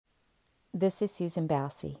This is Susan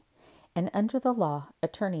Bassey, and under the law,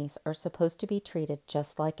 attorneys are supposed to be treated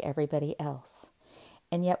just like everybody else.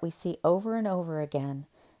 And yet we see over and over again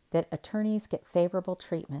that attorneys get favorable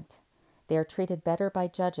treatment. They are treated better by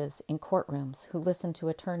judges in courtrooms who listen to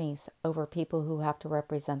attorneys over people who have to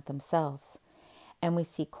represent themselves. And we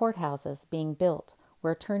see courthouses being built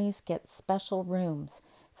where attorneys get special rooms,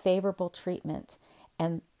 favorable treatment,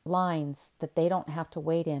 and lines that they don't have to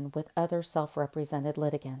wait in with other self-represented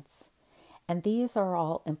litigants. And these are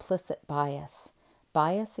all implicit bias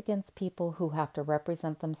against people who have to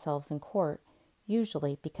represent themselves in court,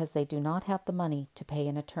 usually because they do not have the money to pay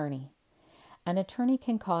an attorney. An attorney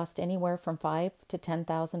can cost anywhere from $5,000 to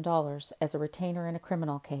 $10,000 as a retainer in a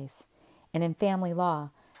criminal case, and in family law,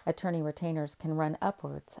 attorney retainers can run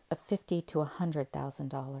upwards of $50,000 to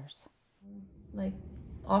 $100,000. Like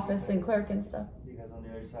office and clerk and stuff. Because on the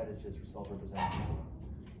other side, it's just for self-represented.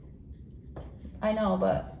 I know,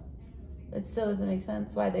 but it still doesn't make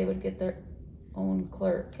sense why they would get their own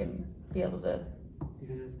clerk and be able to.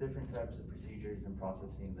 Because it's different types of procedures and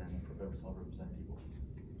processing than for self-represented people.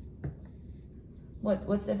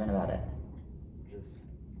 What's different about it? Just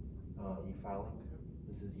e-filing.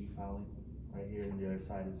 This is e-filing right here, and the other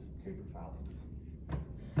side is paper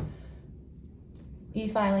filings.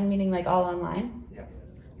 E-filing meaning like all online? Yeah.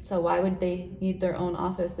 So why would they need their own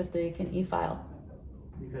office if they can e-file?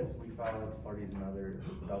 Because we file ex parties and other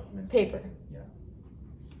documents. Paper. Yeah.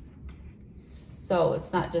 So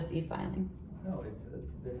it's not just e-filing. No, it's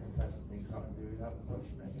different types of things. Do you have a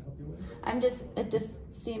question I can help you with? It just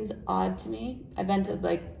seems odd to me. I've been to,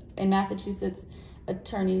 like, in Massachusetts,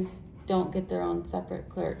 attorneys don't get their own separate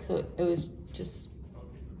clerk. So it was just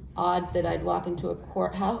odd that I'd walk into a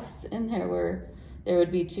courthouse and there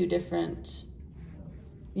would be two different,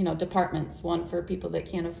 departments. One for people that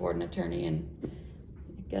can't afford an attorney, and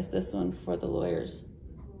I guess this one for the lawyers.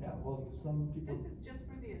 Yeah, well, some people. This is just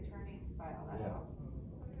for the attorney's file, that's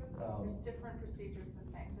all. There's different procedures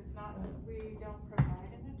and things. It's not, we don't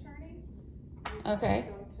provide an attorney. We Okay.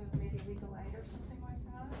 go to maybe legal aid or something like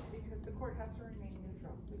that, because the court has to remain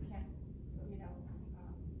neutral. We can't,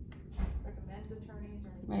 recommend attorneys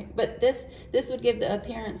or anything. Right, but this would give the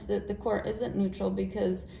appearance that the court isn't neutral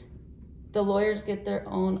because the lawyers get their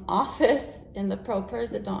own office and the pro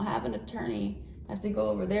pers that don't have an attorney have to go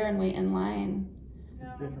over there and wait in line. No,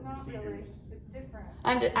 not really. It's different.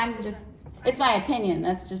 I'm just, it's my opinion.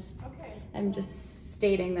 That's just, Okay. I'm just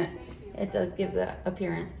stating that it does give the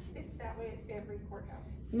appearance. It's that way at every courthouse.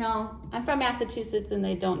 No, I'm from Massachusetts and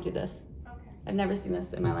they don't do this. Okay. I've never seen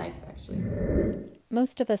this in my life, actually.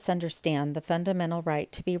 Most of us understand the fundamental right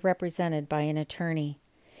to be represented by an attorney.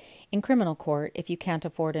 In criminal court, if you can't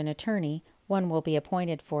afford an attorney, one will be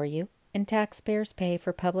appointed for you, and taxpayers pay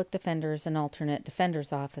for public defenders and alternate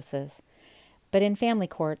defenders' offices. But in family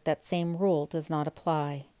court, that same rule does not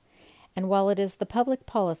apply. And while it is the public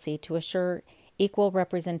policy to assure equal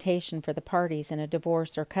representation for the parties in a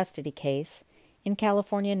divorce or custody case, in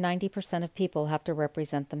California 90% of people have to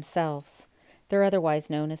represent themselves. They're otherwise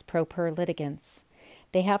known as pro per litigants.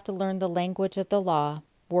 They have to learn the language of the law,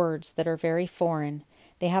 words that are very foreign.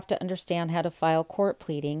 They have to understand how to file court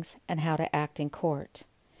pleadings and how to act in court.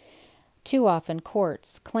 Too often,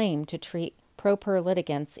 courts claim to treat pro per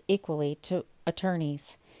litigants equally to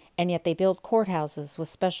attorneys, and yet they build courthouses with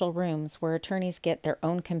special rooms where attorneys get their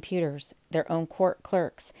own computers, their own court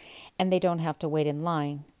clerks, and they don't have to wait in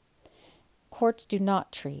line. Courts do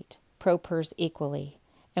not treat pro pers equally,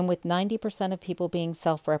 and with 90% of people being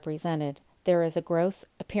self-represented, there is a gross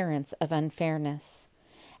appearance of unfairness.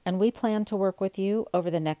 And we plan to work with you over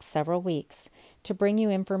the next several weeks to bring you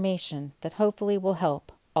information that hopefully will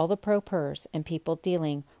help all the pro pers and people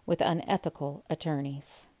dealing with unethical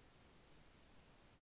attorneys.